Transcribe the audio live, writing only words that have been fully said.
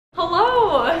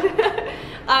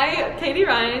everyone. Katie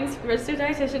Rhines, registered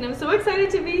dietitian. I'm so excited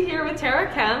to be here with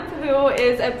Tara Kemp, who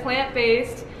is a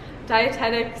plant-based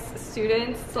dietetics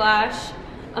student slash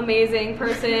amazing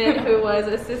person who was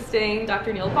assisting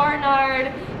Dr. Neil Barnard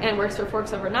and works for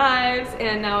Forks Over Knives,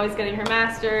 and now is getting her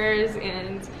master's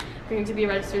and going to be a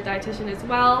registered dietitian as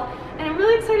well. And I'm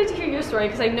really excited to hear your story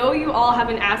because I know you all have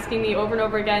been asking me over and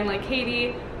over again, like,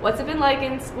 Katie, what's it been like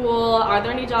in school? Are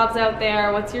there any jobs out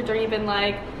there? What's your journey been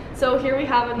like? So here we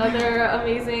have another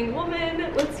amazing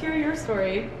woman. Let's hear your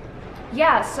story.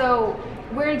 Yeah, so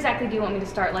where exactly do you want me to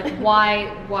start? Like, why,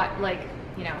 what, like,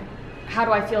 you know, how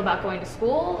do I feel about going to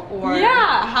school? Or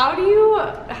yeah, how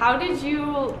did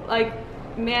you like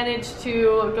manage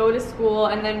to go to school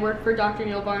and then work for Dr.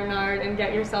 Neil Barnard and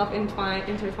get yourself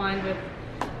intertwined with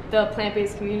the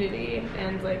plant-based community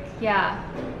and like... Yeah,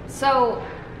 so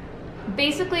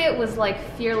basically it was like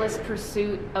fearless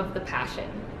pursuit of the passion.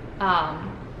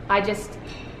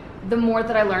 The more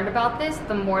that I learned about this,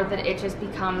 the more that it just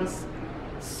becomes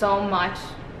so much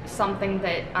something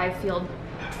that I feel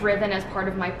driven as part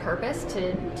of my purpose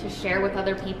to share with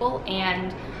other people,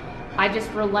 and I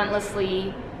just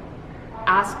relentlessly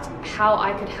asked how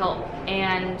I could help.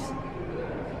 And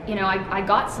you know, I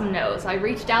got some no's. I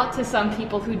reached out to some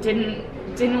people who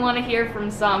didn't want to hear from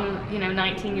some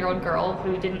 19-year-old girl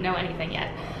who didn't know anything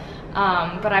yet,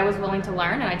 but I was willing to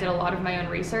learn, and I did a lot of my own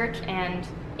research, and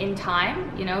in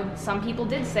time, some people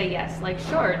did say yes, like,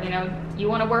 sure, you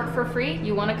want to work for free,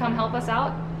 you want to come help us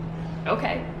out,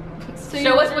 okay. So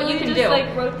show us what you can do.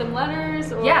 Like wrote them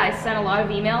letters? Or? Yeah, I sent a lot of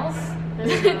emails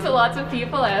to lots of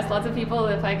people. I asked lots of people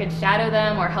if I could shadow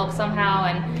them or help somehow,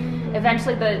 and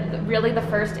eventually the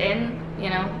first in,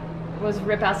 was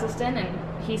Rip Esselstyn,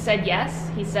 and he said yes.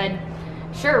 He said,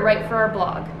 sure, write for our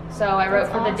blog. So I wrote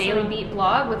for the Daily Beat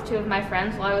blog with two of my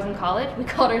friends while I was in college. We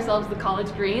called ourselves the College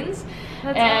Greens.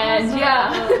 That's and awesome.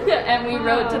 Yeah, and we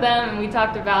wrote to them, and we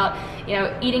talked about,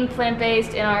 eating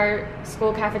plant-based in our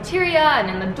school cafeteria and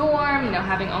in the dorm,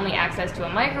 having only access to a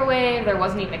microwave. There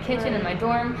wasn't even a kitchen in my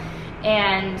dorm.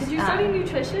 And did you study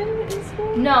nutrition in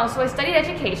school? No, so I studied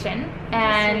education,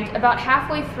 and about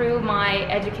halfway through my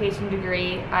education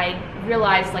degree, I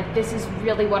realized, like, this is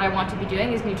really what I want to be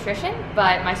doing is nutrition,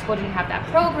 but my school didn't have that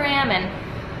program, and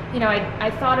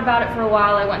I thought about it for a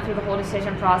while. I went through the whole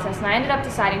decision process, and I ended up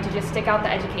deciding to just stick out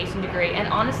the education degree, and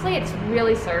honestly, it's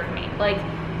really served me. Like,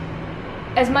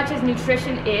 as much as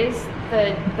nutrition is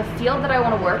the field that I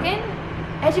want to work in,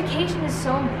 education is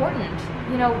so important.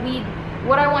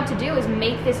 What I want to do is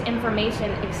make this information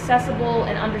accessible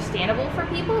and understandable for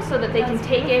people so that they can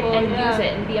take it and use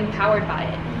it and be empowered by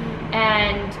it.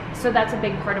 And so that's a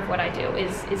big part of what I do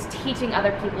is teaching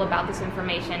other people about this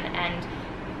information and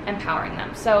empowering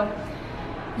them. So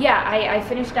yeah, I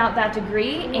finished out that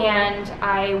degree, and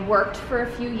I worked for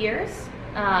a few years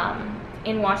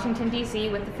in Washington, D.C.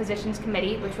 with the Physicians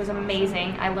Committee, which was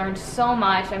amazing. I learned so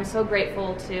much. I'm so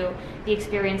grateful to the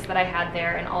experience that I had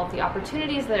there and all of the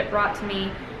opportunities that it brought to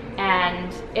me.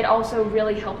 And it also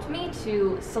really helped me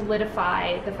to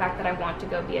solidify the fact that I want to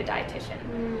go be a dietitian.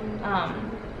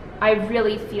 I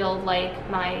really feel like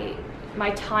my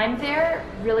time there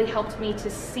really helped me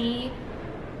to see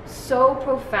so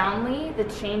profoundly the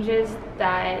changes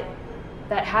that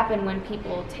happen when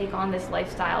people take on this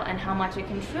lifestyle and how much it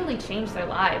can truly change their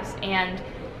lives. And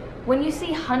when you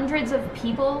see hundreds of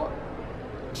people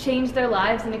change their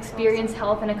lives and experience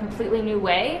health in a completely new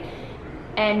way,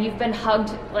 and you've been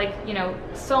hugged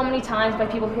so many times by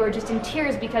people who are just in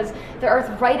tears because their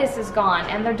arthritis is gone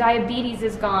and their diabetes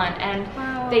is gone, and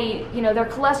they their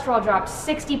cholesterol dropped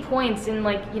 60 points in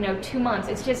 2 months.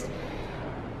 It's just,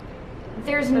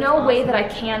 there's no way that I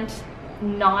can't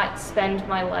not spend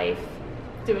my life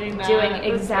doing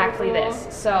exactly this.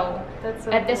 So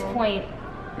at this point,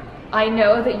 I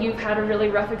know that you've had a really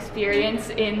rough experience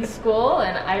in school,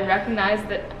 and I recognize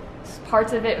that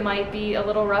parts of it might be a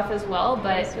little rough as well,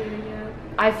 but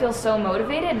I feel so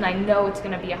motivated, and I know it's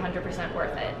going to be 100%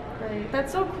 worth it. Right.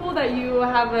 That's so cool that you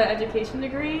have an education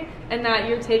degree and that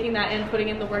you're taking that and putting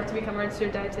in the work to become a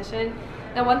registered dietitian.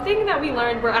 Now, one thing that we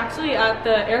learned, we're actually at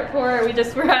the airport, we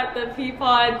just were at the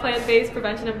PPOD, Plant-Based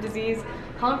Prevention of Disease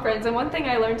conference, and one thing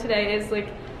I learned today is, like,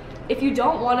 if you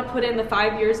don't want to put in the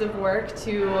 5 years of work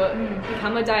to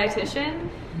become a dietitian,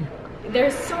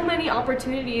 there's so many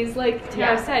opportunities. Like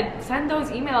Tara said, send those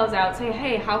emails out, say,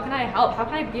 hey, how can I help? How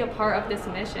can I be a part of this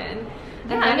mission?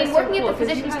 And working at the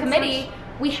Physicians Committee,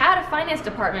 we had a finance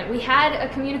department, we had a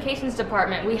communications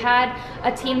department, we had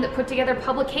a team that put together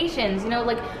publications,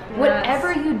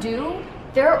 whatever you do,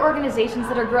 there are organizations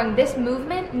that are growing. This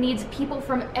movement needs people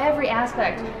from every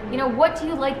aspect. You know, what do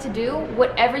you like to do?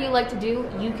 Whatever you like to do,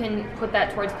 you can put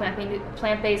that towards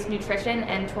plant-based nutrition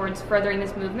and towards furthering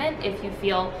this movement if you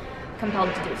feel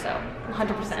compelled to do so.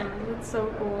 100%. Awesome. That's so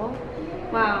cool.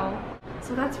 Wow.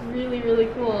 So that's really, really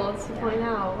cool to point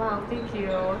out. Wow, thank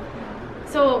you.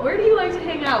 So where do you like to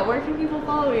hang out? Where can people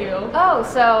follow you? Oh,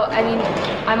 so, I mean,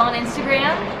 I'm on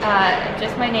Instagram,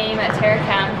 just my name, at Tara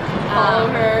Kemp. Follow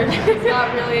her. She's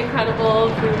got really incredible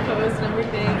food posts and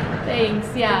everything.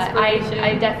 Thanks, yeah.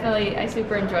 I definitely, I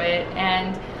super enjoy it.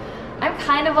 And I'm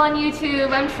kind of on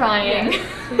YouTube, I'm trying. Yes.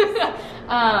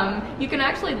 You can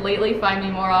actually lately find me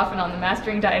more often on the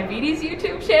Mastering Diabetes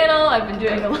YouTube channel. I've been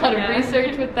doing a lot of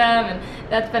research with them, and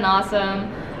that's been awesome.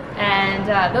 And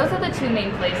those are the two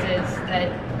main places that,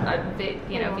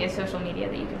 you know, via social media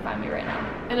that you can find me right now.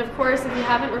 And of course, if you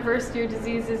haven't reversed your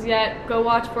diseases yet, go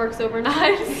watch Forks Over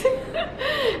Knives.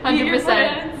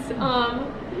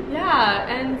 100%. Yeah,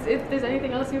 and if there's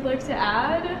anything else you'd like to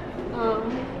add?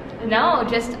 No,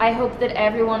 just I hope that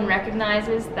everyone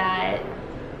recognizes that,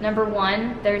 number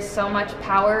one, there's so much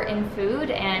power in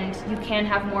food and you can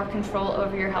have more control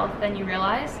over your health than you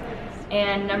realize.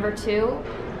 And number two,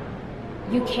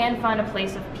 you can find a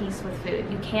place of peace with food.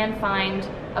 You can find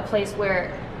a place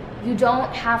where you don't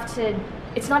have to,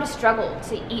 it's not a struggle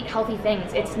to eat healthy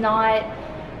things. It's not,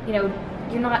 you know,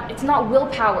 it's not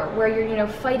willpower where you're, you know,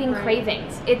 fighting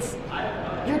cravings. It's,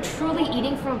 you're truly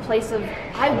eating from a place of,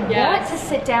 I want to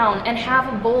sit down and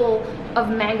have a bowl of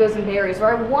mangoes and berries,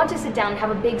 or I want to sit down and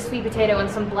have a big sweet potato and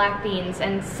some black beans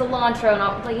and cilantro and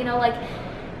all, you know, like,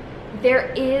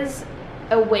 there is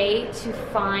a way to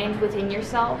find within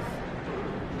yourself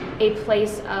a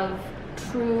place of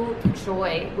true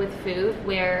joy with food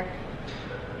where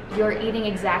you're eating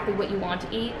exactly what you want to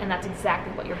eat, and that's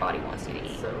exactly what your body wants you to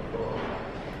eat. So cool.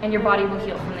 And your body will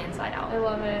heal from the inside out. I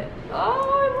love it. Oh,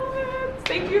 I love it.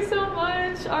 Thank you so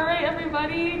much. All right,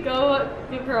 everybody, go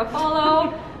give her a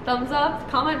follow, thumbs up,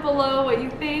 comment below what you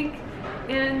think,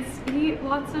 and eat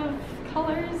lots of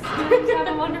colors and have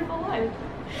a wonderful life.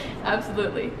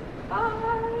 Absolutely.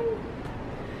 Bye.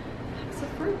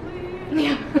 Absolutely.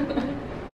 Yeah.